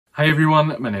Hi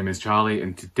everyone, my name is Charlie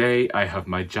and today I have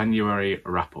my January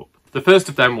wrap-up. The first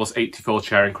of them was 84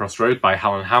 Charing Cross Road by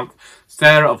Helen Hanff.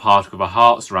 Sarah of Hardcover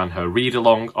Hearts ran her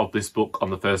read-along of this book on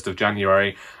the 1st of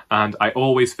January, and I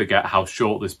always forget how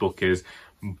short this book is,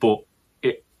 but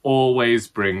it always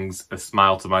brings a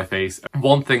smile to my face.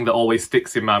 One thing that always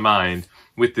sticks in my mind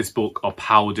with this book are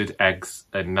powdered eggs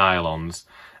and nylons,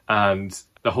 and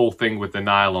the whole thing with the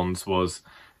nylons was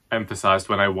emphasised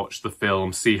when I watched the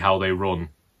film See How They Run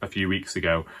a few weeks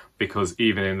ago, because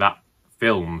even in that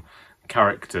film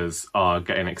characters are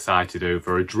getting excited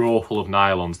over a drawer full of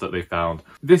nylons that they found.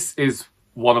 This is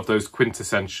one of those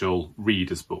quintessential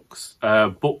readers' books, a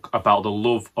book about the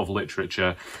love of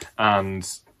literature, and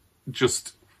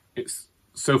just it's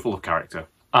so full of character.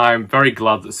 I'm very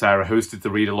glad that Sarah hosted the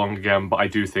read-along again, but I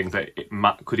do think that it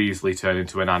could easily turn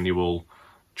into an annual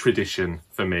tradition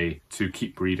for me to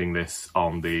keep reading this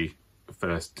on the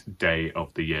first day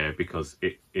of the year, because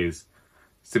it is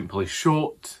simply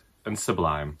short and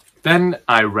sublime. Then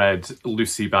I read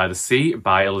Lucy by the Sea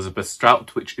by Elizabeth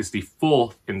Strout, which is the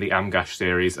fourth in the Amgash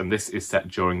series, and this is set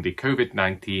during the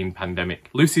COVID-19 pandemic.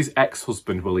 Lucy's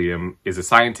ex-husband William is a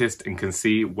scientist and can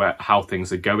see how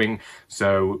things are going,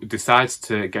 so decides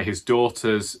to get his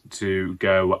daughters to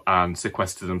go and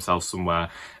sequester themselves somewhere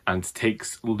and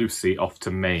takes Lucy off to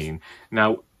Maine.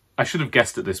 Now, I should have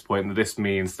guessed at this point that this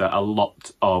means that a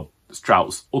lot of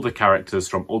Strout's other characters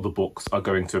from other books are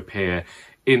going to appear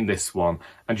in this one,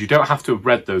 and you don't have to have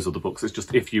read those other books. It's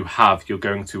just if you have, you're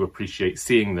going to appreciate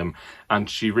seeing them, and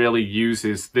she really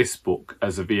uses this book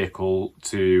as a vehicle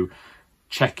to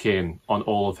check in on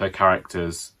all of her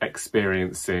characters,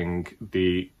 experiencing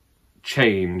the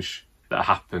change that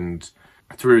happened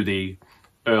through the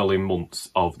early months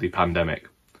of the pandemic.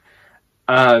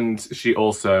 And she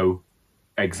also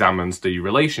examines the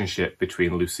relationship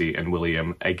between Lucy and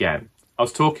William again. I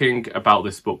was talking about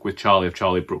this book with Charlie of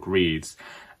Charlie Brooke Reads,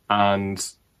 and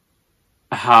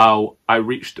how I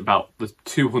reached about the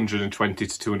 220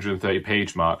 to 230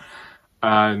 page mark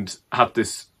and had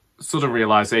this sudden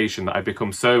realisation that I'd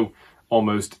become so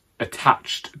almost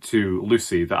attached to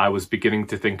Lucy that I was beginning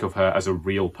to think of her as a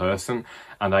real person,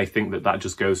 and I think that that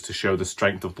just goes to show the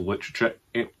strength of the literature.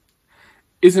 It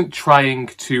isn't trying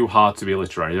too hard to be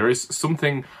literary. There is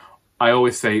something, I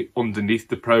always say, underneath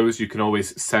the prose. You can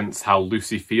always sense how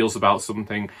Lucy feels about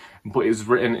something, but it's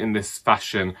written in this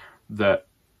fashion that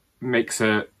makes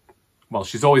her, well,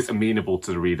 she's always amenable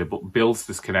to the reader, but builds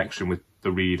this connection with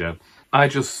the reader. I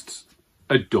just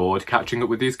adored catching up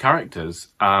with these characters,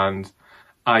 and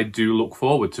I do look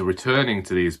forward to returning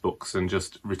to these books and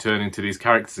just returning to these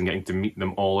characters and getting to meet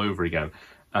them all over again.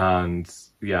 And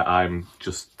yeah, I'm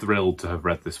just thrilled to have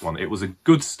read this one. It was a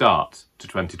good start to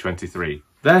 2023.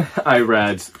 Then I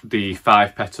read The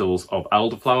 5 Petals of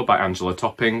Elderflower by Angela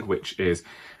Topping, which is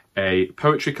a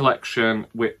poetry collection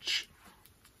which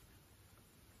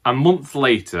a month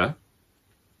later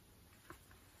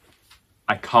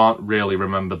I can't really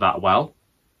remember that well,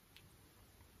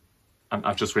 and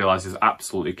I've just realised is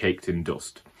absolutely caked in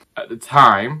dust. At the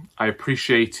time, I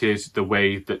appreciated the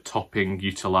way that Topping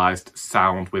utilised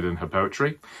sound within her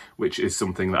poetry, which is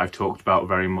something that I've talked about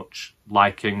very much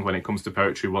liking when it comes to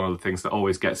poetry. One of the things that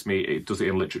always gets me, it does it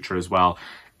in literature as well,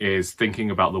 is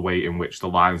thinking about the way in which the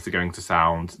lines are going to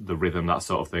sound, the rhythm, that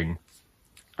sort of thing.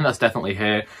 And that's definitely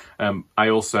here. I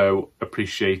also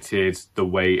appreciated the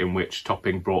way in which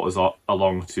Topping brought us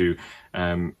along to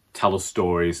tell us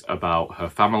stories about her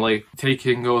family,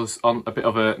 taking us on a bit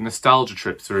of a nostalgia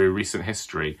trip through recent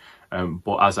history.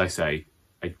 But as I say,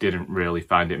 I didn't really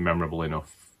find it memorable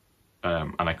enough,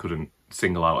 and I couldn't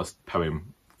single out a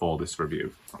poem for this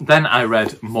review. Then I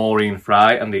read Maureen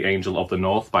Fry and the Angel of the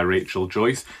North by Rachel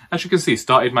Joyce. As you can see,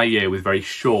 started my year with very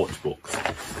short books.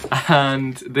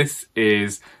 And this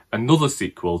is another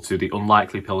sequel to The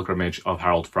Unlikely Pilgrimage of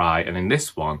Harold Fry, and in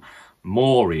this one,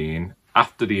 Maureen,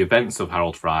 after the events of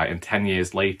Harold Fry and 10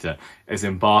 years later, is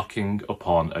embarking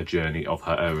upon a journey of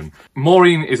her own.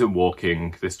 Maureen isn't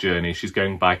walking this journey, she's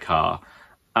going by car,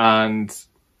 and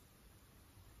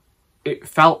it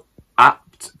felt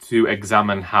apt to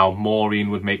examine how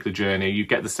Maureen would make the journey. You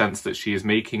get the sense that she is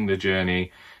making the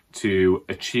journey to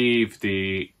achieve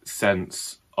the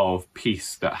sense of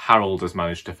peace that Harold has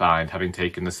managed to find, having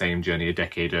taken the same journey a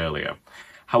decade earlier.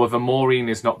 However, Maureen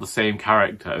is not the same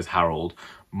character as Harold.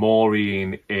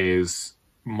 Maureen is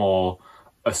more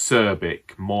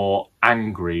acerbic, more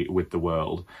angry with the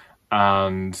world,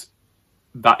 and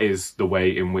that is the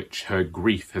way in which her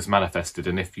grief has manifested.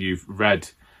 And if you've read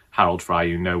Harold Fry,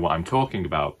 you know what I'm talking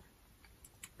about.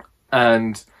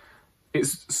 And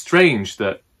it's strange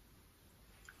that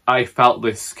I felt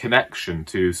this connection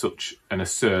to such an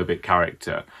acerbic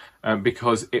character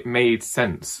because it made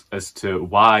sense as to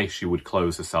why she would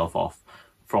close herself off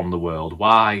from the world,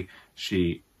 why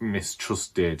she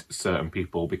mistrusted certain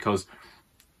people, because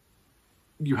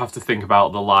you have to think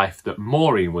about the life that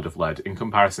Maureen would have led in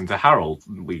comparison to Harold.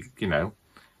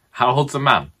 Harold's a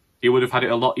man. He would have had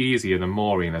it a lot easier than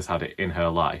Maureen has had it in her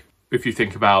life. If you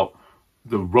think about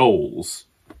the roles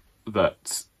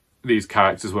that these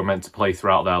characters were meant to play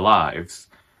throughout their lives,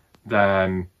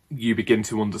 then you begin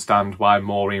to understand why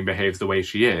Maureen behaves the way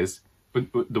she is,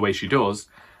 the way she does.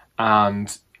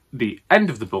 And the end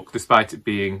of the book, despite it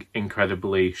being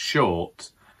incredibly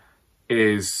short,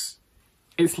 it's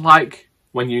like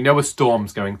when you know a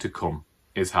storm's going to come,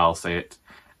 is how I'll say it,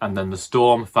 and then the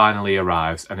storm finally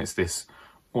arrives, and it's this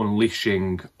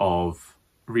unleashing of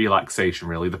relaxation,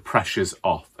 really. The pressure's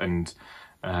off, and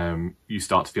you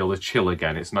start to feel the chill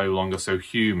again. It's no longer so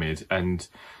humid, and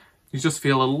you just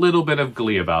feel a little bit of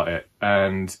glee about it.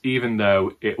 And even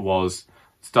though it was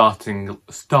startlingly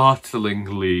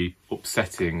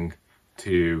upsetting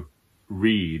to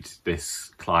read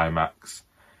this climax,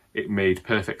 it made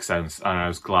perfect sense, and I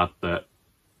was glad that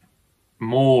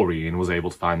Maureen was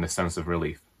able to find this sense of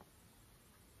release.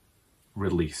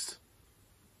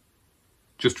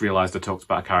 Just realised I talked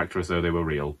about a character as though they were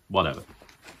real. Whatever.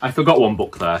 I forgot one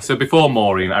book there. So before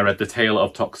Maureen, I read The Tale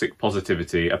of Toxic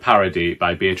Positivity, a parody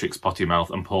by Beatrix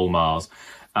Pottymouth and Paul Mars.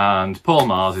 And Paul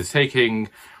Mars is taking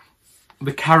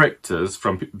the characters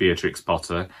from Beatrix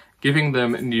Potter, giving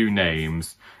them new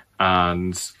names,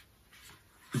 and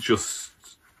just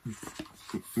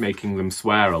making them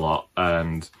swear a lot,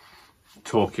 and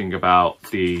talking about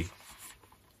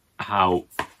how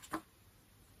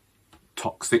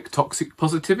toxic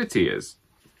positivity is.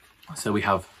 So we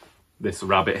have this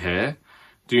rabbit here.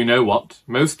 Do you know what?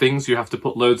 Most things you have to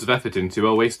put loads of effort into are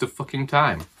a waste of fucking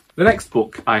time. The next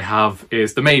book I have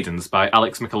is The Maidens by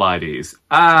Alex Michaelides,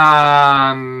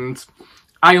 and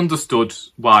I understood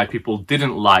why people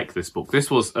didn't like this book. This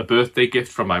was a birthday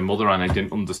gift from my mother, and I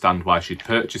didn't understand why she'd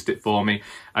purchased it for me.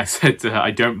 I said to her,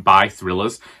 I don't buy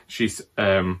thrillers. She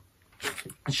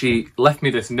left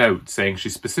me this note saying she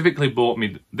specifically bought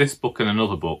me this book and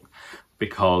another book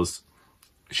because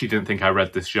she didn't think I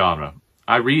read this genre.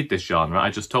 I read this genre.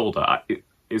 I just told her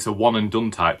it's a one and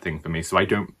done type thing for me, so I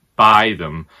don't buy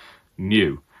them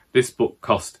new. This book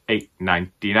cost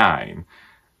 $8.99.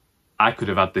 I could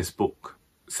have had this book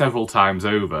several times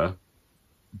over,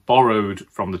 borrowed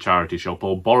from the charity shop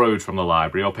or borrowed from the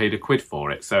library or paid £1 for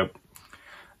it. So,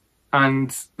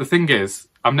 and the thing is,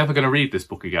 I'm never going to read this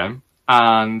book again,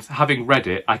 and having read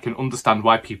it, I can understand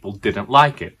why people didn't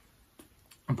like it.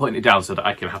 I'm putting it down so that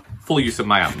I can have full use of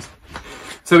my hands.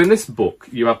 So in this book,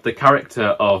 you have the character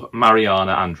of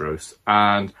Mariana Andros,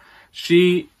 and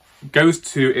she goes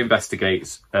to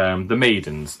investigate the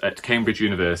Maidens at Cambridge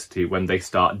University when they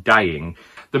start dying.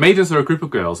 The Maidens are a group of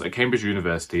girls at Cambridge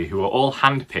University who are all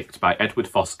handpicked by Edward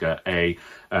Fosker, a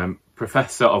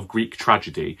professor of Greek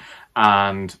tragedy,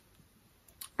 and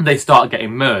they start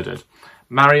getting murdered.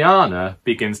 Mariana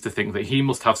begins to think that he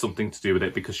must have something to do with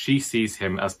it because she sees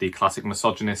him as the classic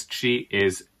misogynist. She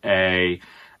is a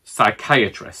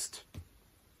psychiatrist.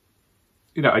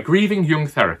 A grieving young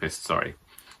therapist, sorry.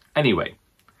 Anyway,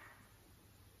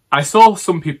 I saw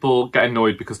some people get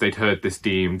annoyed because they'd heard this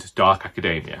deemed dark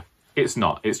academia. It's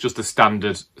not. It's just a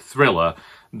standard thriller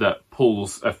that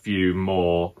pulls a few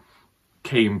more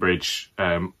Cambridge,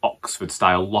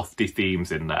 Oxford-style lofty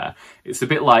themes in there. It's a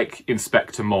bit like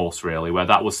Inspector Morse, really, where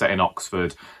that was set in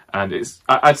Oxford. And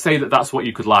I'd say that that's what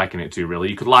you could liken it to, really.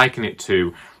 You could liken it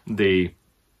to the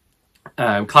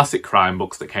classic crime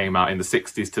books that came out in the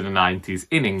 60s to the 90s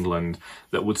in England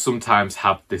that would sometimes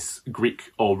have this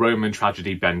Greek or Roman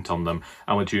tragedy bent on them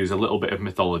and would use a little bit of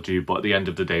mythology, but at the end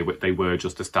of the day they were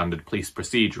just a standard police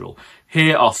procedural.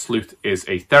 Here our sleuth is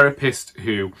a therapist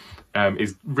who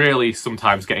is really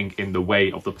sometimes getting in the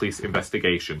way of the police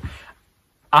investigation.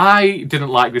 I didn't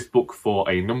like this book for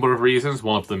a number of reasons,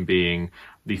 one of them being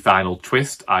the final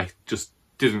twist. I just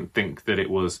didn't think that it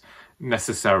was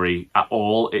necessary at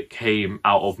all. It came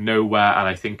out of nowhere, and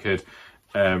I think it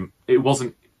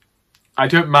wasn't. I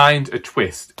don't mind a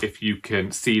twist if you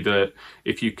can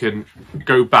if you can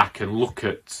go back and look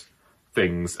at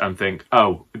things and think,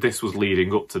 oh, this was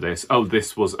leading up to this, oh,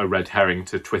 this was a red herring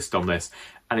to twist on this,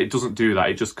 and it doesn't do that.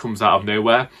 It just comes out of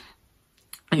nowhere.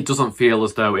 It doesn't feel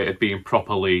as though it had been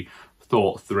properly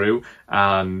thought through,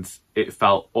 and it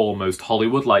felt almost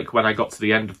Hollywood. Like when I got to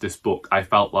the end of this book, I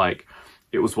felt like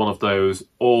it was one of those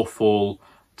awful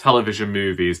television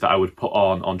movies that I would put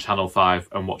on Channel 5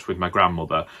 and watch with my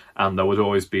grandmother, and there would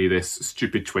always be this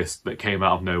stupid twist that came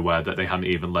out of nowhere that they hadn't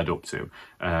even led up to.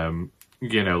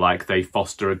 You know, like they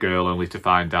foster a girl only to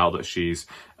find out that she's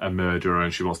a murderer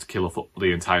and she wants to kill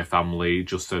the entire family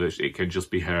just so that it can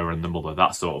just be her and the mother,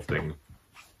 that sort of thing.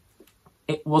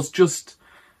 It was just,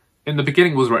 in the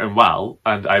beginning was written well,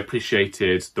 and I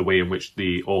appreciated the way in which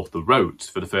the author wrote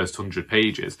for the first 100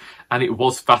 pages, and it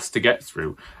was fast to get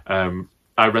through.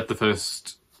 I read the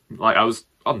first, like I was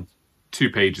on 2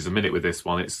 pages a minute with this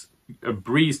one. It's a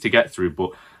breeze to get through,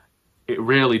 but it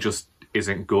really just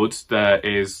isn't good. There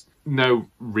is no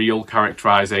real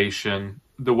characterisation.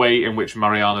 The way in which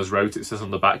Mariana's wrote, it says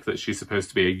on the back that she's supposed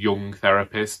to be a young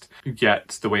therapist,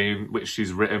 yet the way in which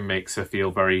she's written makes her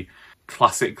feel very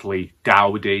classically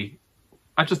dowdy.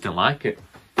 I just didn't like it.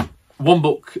 One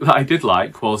book that I did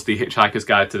like was The Hitchhiker's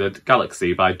Guide to the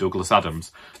Galaxy by Douglas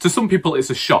Adams. To some people it's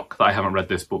a shock that I haven't read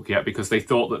this book yet because they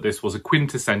thought that this was a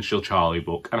quintessential Charlie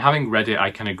book, and having read it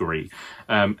I can agree.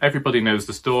 Everybody knows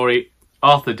the story.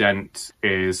 Arthur Dent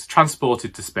is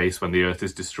transported to space when the Earth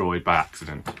is destroyed by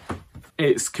accident.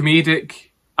 It's comedic.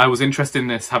 I was interested in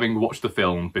this having watched the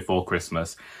film before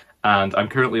Christmas, and I'm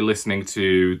currently listening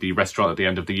to The Restaurant at the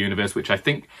End of the Universe, which I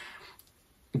think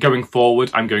going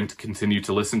forward I'm going to continue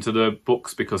to listen to the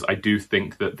books because I do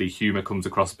think that the humour comes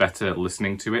across better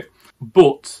listening to it.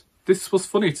 But this was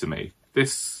funny to me.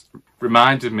 This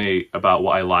reminded me about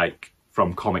what I like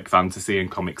from comic fantasy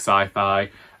and comic sci-fi,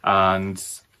 and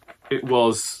it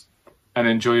was an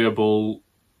enjoyable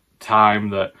time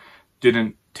that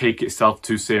didn't take itself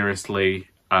too seriously,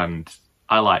 and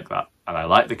I like that. And I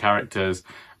like the characters,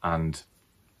 and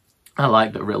I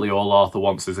like that really all Arthur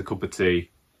wants is a cup of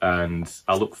tea, and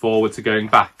I look forward to going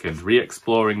back and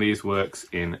re-exploring these works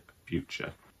in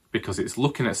future, because it's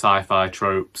looking at sci-fi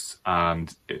tropes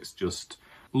and it's just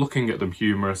looking at them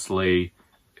humorously.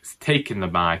 It's taking the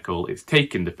Michael, it's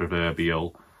taking the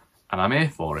proverbial, and I'm here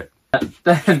for it.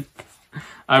 Then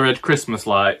I read Christmas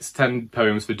Lights, 10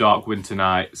 Poems for Dark Winter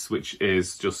Nights, which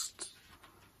is just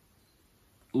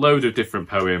a load of different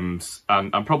poems,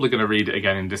 and I'm probably going to read it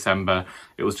again in December.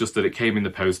 It was just that it came in the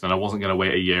post and I wasn't going to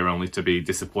wait a year only to be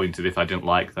disappointed if I didn't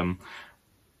like them.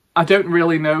 I don't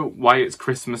really know why it's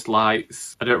Christmas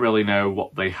Lights. I don't really know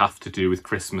what they have to do with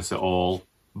Christmas at all,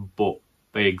 but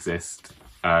they exist,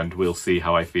 and we'll see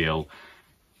how I feel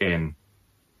in,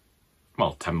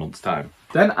 well, 10 months' time.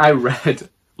 Then I read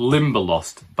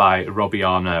Limberlost by Robbie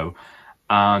Arnott,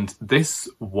 and this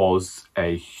was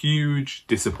a huge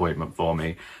disappointment for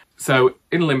me. So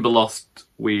in Limberlost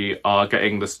we are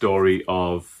getting the story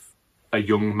of a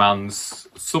young man's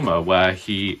summer where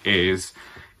he is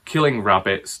killing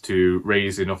rabbits to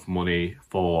raise enough money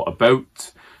for a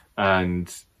boat,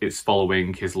 and it's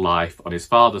following his life on his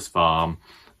father's farm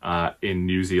in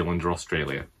New Zealand or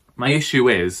Australia. My issue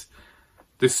is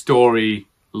this story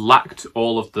lacked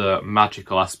all of the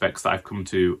magical aspects that I've come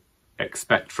to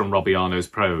expect from Robbie Arnott's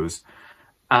prose,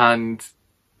 and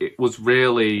it was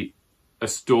really a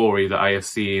story that I have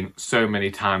seen so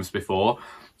many times before.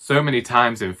 So many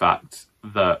times, in fact,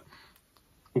 that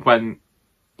when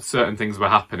certain things were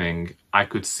happening, I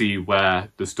could see where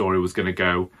the story was going to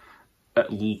go at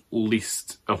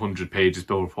least 100 pages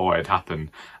before it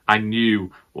happened. I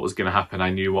knew what was going to happen. I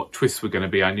knew what twists were going to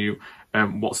be. I knew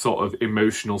what sort of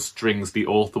emotional strings the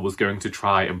author was going to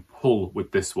try and pull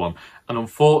with this one. And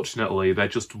unfortunately, there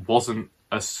just wasn't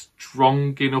a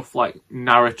strong enough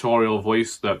narratorial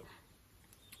voice that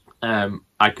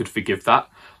I could forgive that.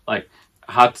 Like,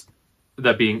 had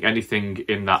there been anything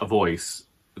in that voice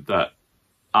that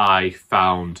I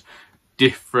found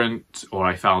different or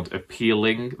I found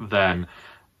appealing, then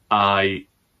I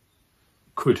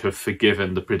could have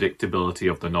forgiven the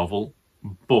predictability of the novel.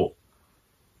 But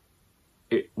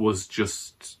it was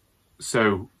just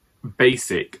so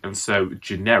basic and so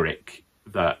generic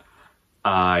that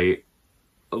I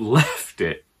left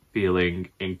it feeling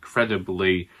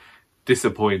incredibly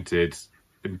disappointed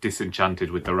and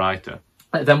disenchanted with the writer.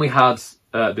 Then we had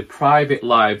The Private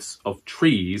Lives of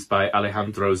Trees by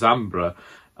Alejandro Zambra,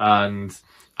 and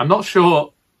I'm not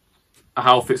sure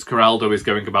how Fitzcarraldo is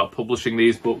going about publishing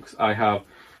these books. I have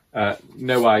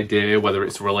no idea whether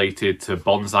it's related to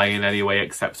bonsai in any way,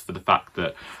 except for the fact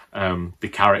that the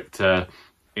character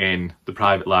in The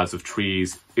Private Lives of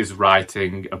Trees is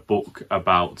writing a book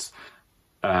about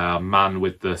a man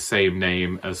with the same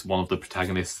name as one of the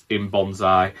protagonists in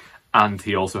bonsai, and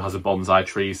he also has a bonsai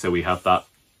tree, so we have that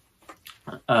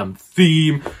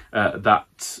theme,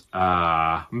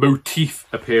 that motif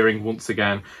appearing once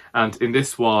again. And in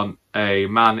this one, a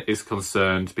man is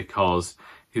concerned because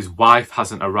his wife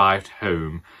hasn't arrived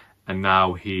home, and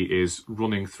now he is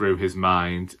running through his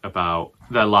mind about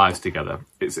their lives together.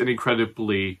 It's an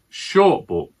incredibly short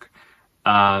book,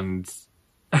 and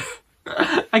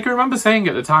I can remember saying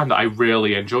at the time that I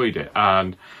really enjoyed it,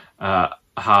 and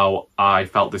how I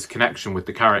felt this connection with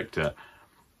the character,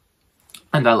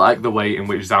 and I like the way in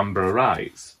which Zambra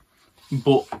writes.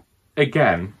 But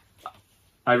again,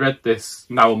 I read this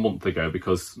now a month ago,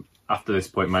 because after this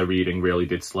point my reading really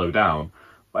did slow down.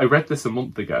 But I read this a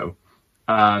month ago,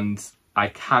 and I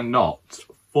cannot,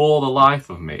 for the life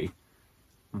of me,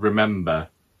 remember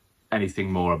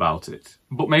anything more about it.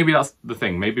 But maybe that's the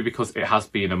thing. Maybe because it has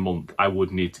been a month, I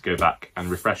would need to go back and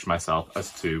refresh myself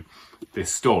as to this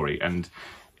story. And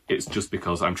it's just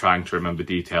because I'm trying to remember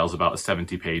details about a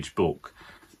 70-page book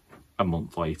a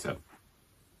month later.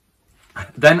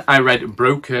 Then I read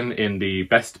Broken in the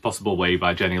Best Possible Way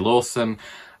by Jenny Lawson.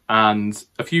 And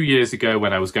a few years ago,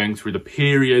 when I was going through the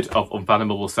period of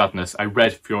unfathomable sadness, I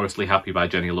read Furiously Happy by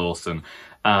Jenny Lawson.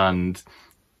 And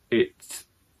it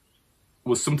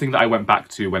was something that I went back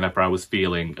to whenever I was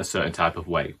feeling a certain type of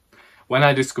way. When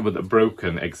I discovered that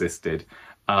Broken existed,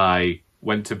 I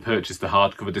went and purchased the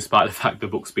hardcover, despite the fact the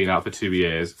book's been out for 2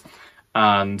 years.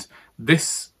 And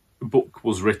this book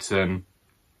was written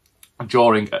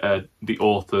during the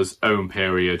author's own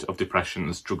period of depression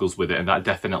and struggles with it, and that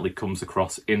definitely comes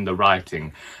across in the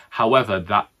writing. However,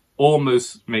 that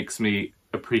almost makes me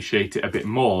appreciate it a bit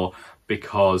more,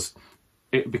 because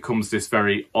it becomes this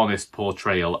very honest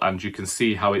portrayal, and you can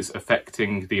see how it's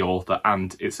affecting the author,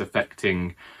 and it's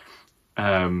affecting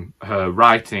her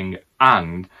writing,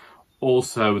 and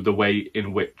also the way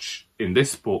in which in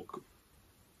this book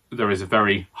there is a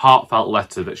very heartfelt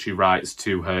letter that she writes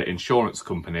to her insurance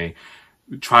company,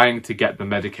 trying to get the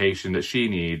medication that she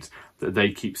needs, that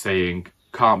they keep saying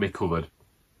can't be covered,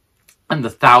 and the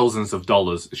thousands of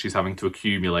dollars she's having to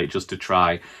accumulate just to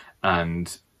try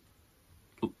and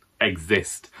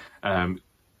exist,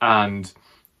 and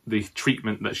the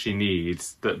treatment that she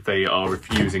needs that they are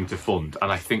refusing to fund. And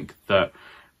I think that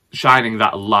shining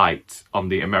that light on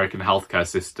the American healthcare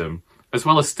system, as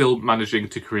well as still managing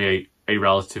to create a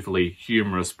relatively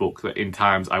humorous book that in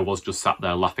times I was just sat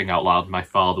there laughing out loud, my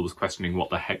father was questioning what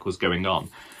the heck was going on,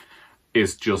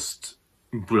 is just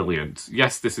brilliant.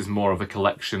 Yes, this is more of a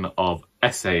collection of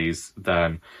essays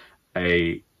than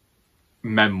a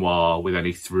memoir with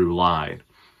any through line,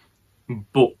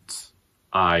 but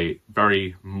I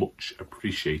very much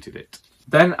appreciated it.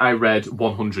 Then I read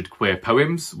 100 Queer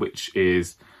Poems, which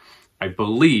is, I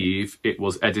believe it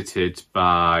was edited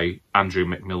by Andrew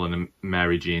McMillan and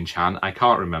Mary Jean Chan. I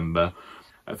can't remember.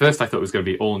 At first I thought it was going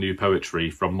to be all new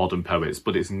poetry from modern poets,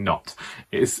 but it's not.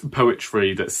 It's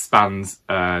poetry that spans,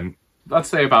 I'd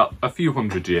say, about a few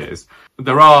hundred years.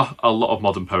 There are a lot of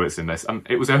modern poets in this, and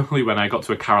it was only when I got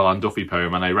to a Carol Ann Duffy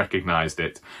poem and I recognised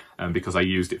it, because I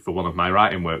used it for one of my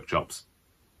writing workshops,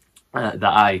 that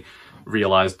I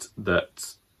realised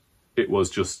that it was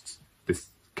just this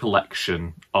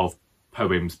collection of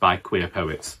poems by queer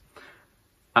poets.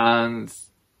 And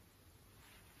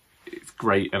it's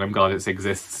great, and I'm glad it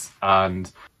exists,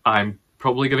 and I'm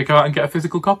probably going to go out and get a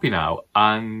physical copy now.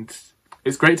 And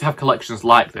it's great to have collections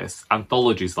like this,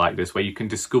 anthologies like this, where you can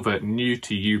discover new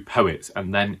to you poets,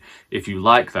 and then if you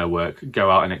like their work,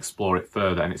 go out and explore it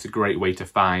further. And it's a great way to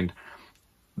find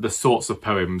the sorts of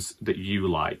poems that you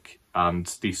like and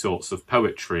the sorts of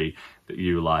poetry that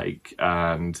you like.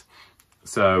 And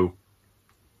so,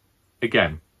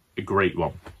 again, a great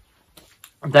one.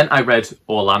 Then I read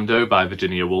Orlando by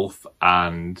Virginia Woolf,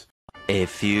 and a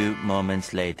few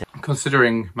moments later,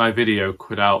 considering my video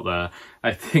quit out there,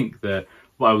 I think that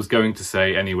what I was going to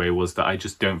say anyway was that I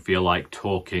just don't feel like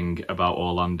talking about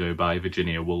Orlando by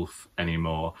Virginia Woolf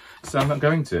anymore, so I'm not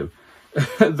going to.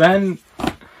 Then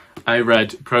I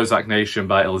read Prozac Nation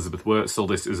by Elizabeth Wurtzel.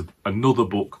 This is another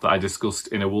book that I discussed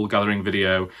in a wool gathering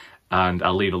video, and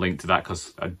I'll leave a link to that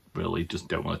because I really just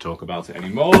don't want to talk about it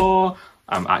anymore.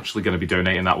 I'm actually going to be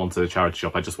donating that one to the charity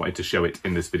shop. I just wanted to show it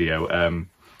in this video.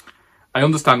 I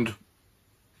understand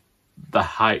the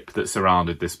hype that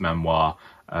surrounded this memoir,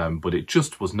 but it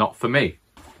just was not for me.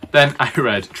 Then I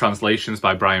read Translations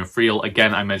by Brian Friel.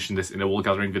 Again, I mentioned this in a wool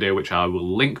gathering video, which I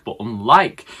will link, but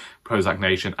unlike Prozac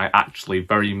Nation, I actually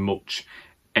very much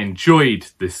enjoyed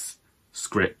this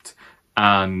script,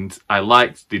 and I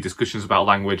liked the discussions about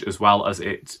language, as well as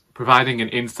it providing an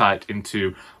insight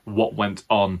into what went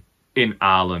on in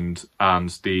Ireland and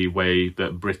the way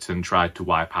that Britain tried to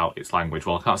wipe out its language.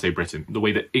 Well, I can't say Britain, the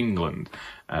way that England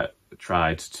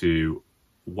tried to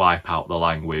wipe out the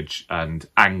language and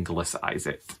anglicise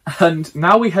it. And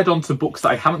now we head on to books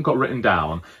that I haven't got written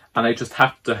down, and I just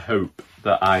have to hope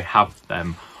that I have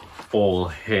them all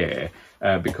here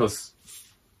because,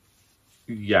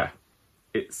 yeah,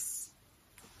 it's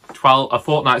a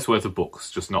fortnight's worth of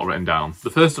books just not written down. The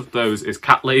first of those is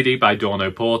Cat Lady by Dawn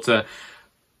O'Porter.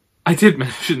 I did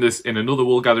mention this in another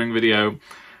wool gathering video.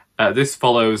 This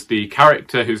follows the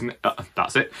character who's...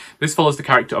 that's it. This follows the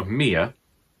character of Mia,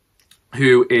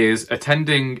 who is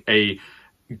attending a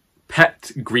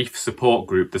pet grief support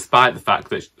group despite the fact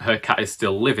that her cat is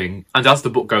still living. And as the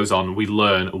book goes on, we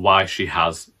learn why she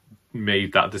has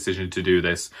made that decision to do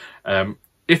this.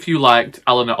 If you liked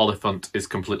Eleanor Oliphant is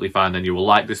Completely Fine, then you will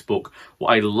like this book.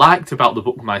 What I liked about the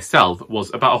book myself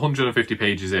was about 150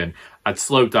 pages in, I'd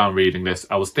slowed down reading this.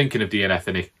 I was thinking of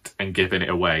DNFing it and giving it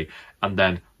away. And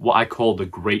then what I call the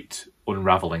great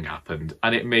unravelling happened.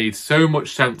 And it made so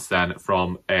much sense then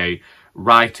from a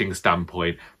writing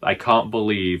standpoint that I can't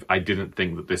believe I didn't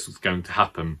think that this was going to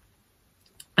happen.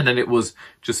 And then it was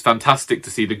just fantastic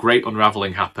to see the great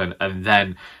unravelling happen and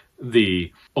then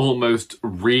the almost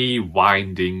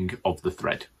rewinding of the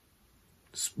thread.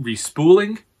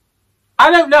 Respooling? I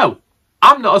don't know.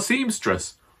 I'm not a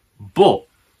seamstress. But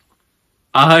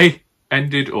I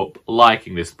ended up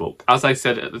liking this book. As I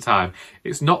said at the time,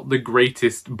 it's not the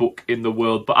greatest book in the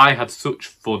world, but I had such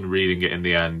fun reading it in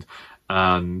the end.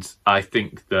 And I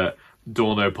think that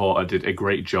Dawn O'Porter did a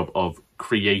great job of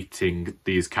creating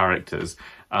these characters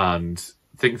and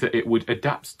think that it would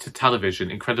adapt to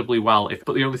television incredibly well.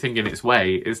 But the only thing in its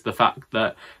way is the fact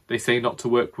that they say not to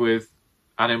work with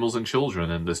animals and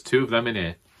children, and there's 2 of them in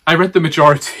here. I read the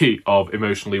majority of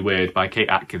Emotionally Weird by Kate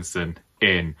Atkinson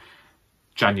in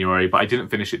January, but I didn't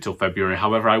finish it till February.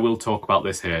 However, I will talk about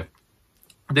this here.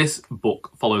 This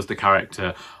book follows the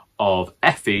character of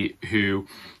Effie, who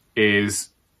is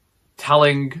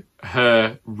telling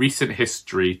her recent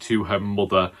history to her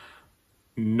mother,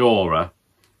 Nora.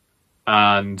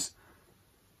 And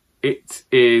it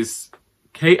is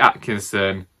Kate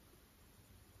Atkinson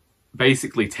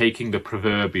basically taking the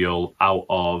proverbial out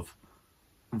of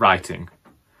writing.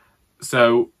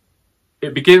 So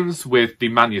it begins with the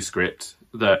manuscript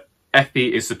that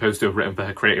Effie is supposed to have written for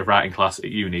her creative writing class at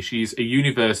uni. She's a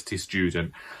university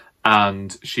student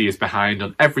and she is behind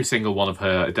on every single one of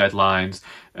her deadlines,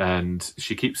 and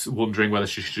she keeps wondering whether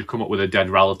she should come up with a dead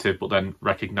relative, but then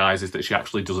recognises that she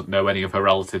actually doesn't know any of her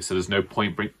relatives, so there's no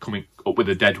point coming up with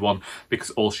a dead one because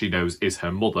all she knows is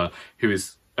her mother, who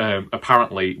is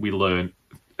apparently, we learn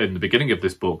in the beginning of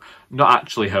this book, not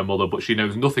actually her mother, but she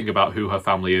knows nothing about who her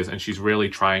family is, and she's really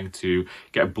trying to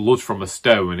get blood from a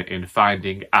stone in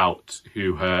finding out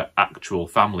who her actual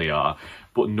family are.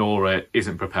 But Nora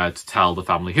isn't prepared to tell the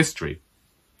family history.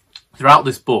 Throughout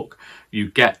this book, you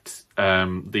get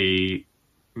the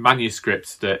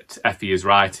manuscripts that Effie is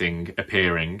writing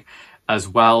appearing, as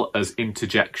well as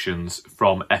interjections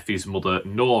from Effie's mother,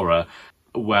 Nora,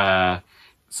 where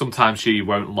sometimes she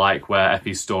won't like where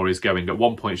Effie's story is going. At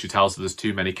one point, she tells her there's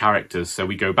too many characters, so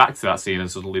we go back to that scene and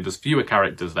suddenly there's fewer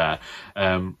characters there.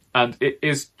 And it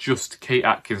is just Kate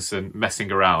Atkinson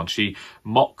messing around. She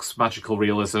mocks magical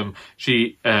realism.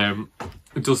 She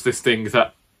does this thing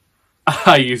that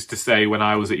I used to say when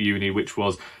I was at uni, which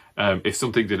was, if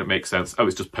something didn't make sense, oh,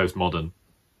 it's just postmodern.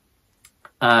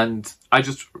 And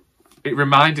it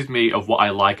reminded me of what I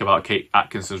like about Kate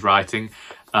Atkinson's writing.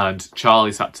 And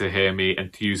Charlie's had to hear me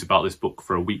enthuse about this book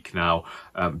for a week now,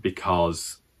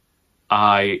 because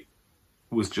I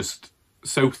was just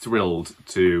so thrilled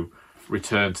to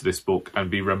return to this book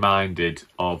and be reminded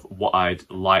of what I'd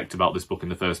liked about this book in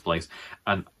the first place.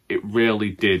 And it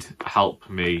really did help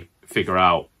me figure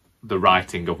out the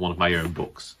writing of one of my own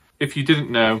books. If you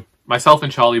didn't know, myself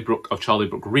and Charlie Brooke of Charlie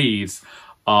Brooke Reads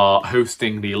are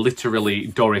hosting the Literally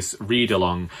Doris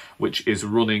read-along, which is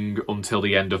running until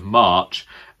the end of March.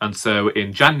 And so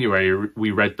in January,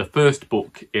 we read the first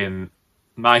book in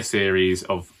my series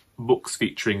of books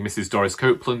featuring Mrs. Doris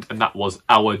Copeland, and that was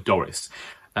Our Doris.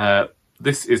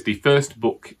 This is the first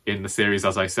book in the series,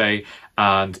 as I say,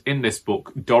 and in this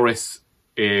book, Doris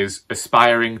is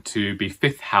aspiring to be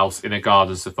fifth house in a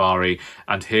garden safari,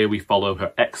 and here we follow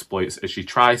her exploits as she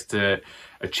tries to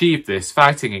achieve this,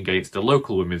 fighting against the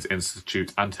local women's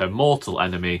institute and her mortal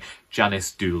enemy,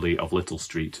 Janice Dooley of Little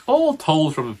Street, all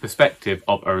told from the perspective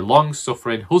of her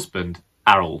long-suffering husband,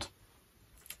 Harold.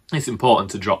 It's important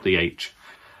to drop the H.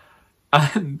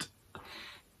 And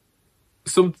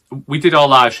we did our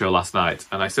live show last night,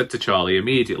 and I said to Charlie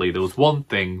immediately there was one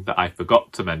thing that I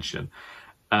forgot to mention,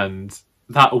 and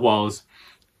that was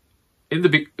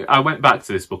I went back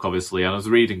to this book obviously, and I was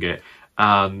reading it,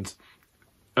 and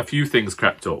a few things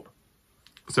crept up.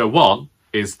 So one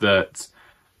is that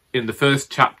in the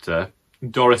first chapter,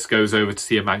 Doris goes over to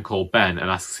see a man called Ben and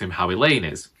asks him how Elaine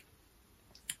is.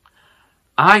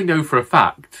 I know for a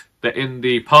fact that in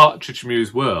the Partridge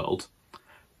Muse world,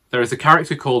 there is a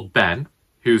character called Ben,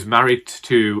 who's married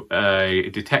to a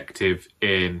detective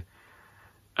in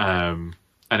An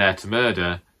Heir to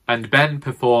Murder, and Ben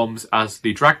performs as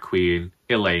the drag queen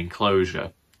Elaine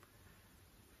Closure.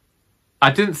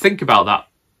 I didn't think about that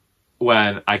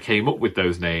when I came up with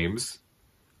those names,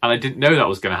 and I didn't know that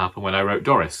was going to happen when I wrote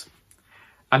Doris.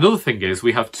 Another thing is,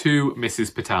 we have two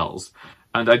Mrs. Petals,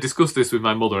 and I discussed this with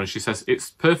my mother, and she says it's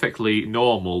perfectly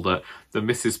normal that the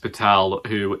Mrs. Petal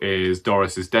who is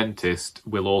Doris's dentist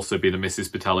will also be the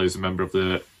Mrs. Petal who's a member of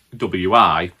the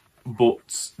WI,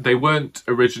 but they weren't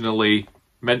originally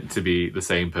meant to be the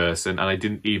same person, and I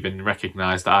didn't even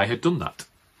recognise that I had done that.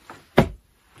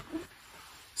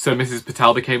 So Mrs.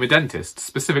 Petal became a dentist,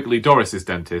 specifically Doris's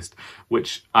dentist,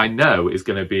 which I know is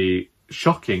going to be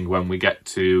shocking when we get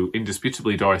to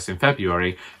Indisputably Doris in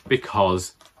February,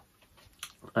 because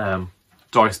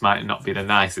Doris might not be the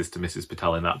nicest to Mrs.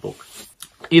 Petal in that book.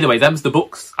 Either way, them's the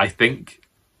books, I think.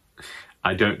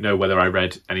 I don't know whether I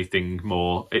read anything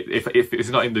more. If it's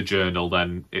not in the journal,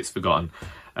 then it's forgotten.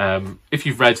 If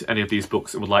you've read any of these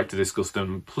books and would like to discuss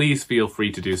them, please feel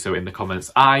free to do so in the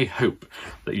comments. I hope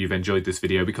that you've enjoyed this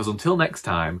video, because until next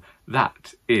time,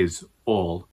 that is all